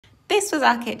this was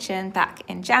our kitchen back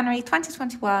in January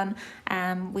 2021.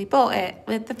 We bought it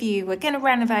with the view we're going to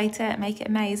renovate it, make it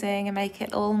amazing and make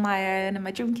it all my own and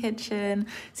my dream kitchen.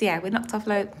 So yeah, we knocked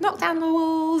down the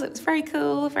walls. It was very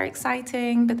cool, very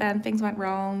exciting, but then things went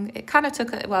wrong. It kind of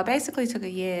basically took a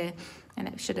year, and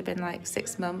it should have been like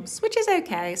 6 months, which is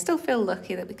okay. I still feel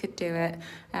lucky that we could do it,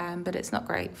 but it's not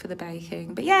great for the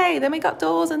baking. But yay, then we got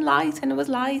doors and light, and it was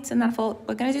light, and I thought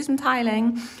we're going to do some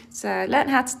tiling. So learned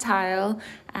how to tile,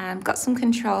 got some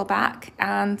control back,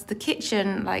 and the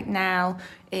kitchen like now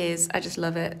I just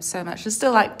love it so much. There's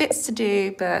still like bits to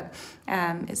do, but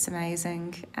it's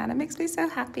amazing, and it makes me so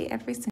happy every single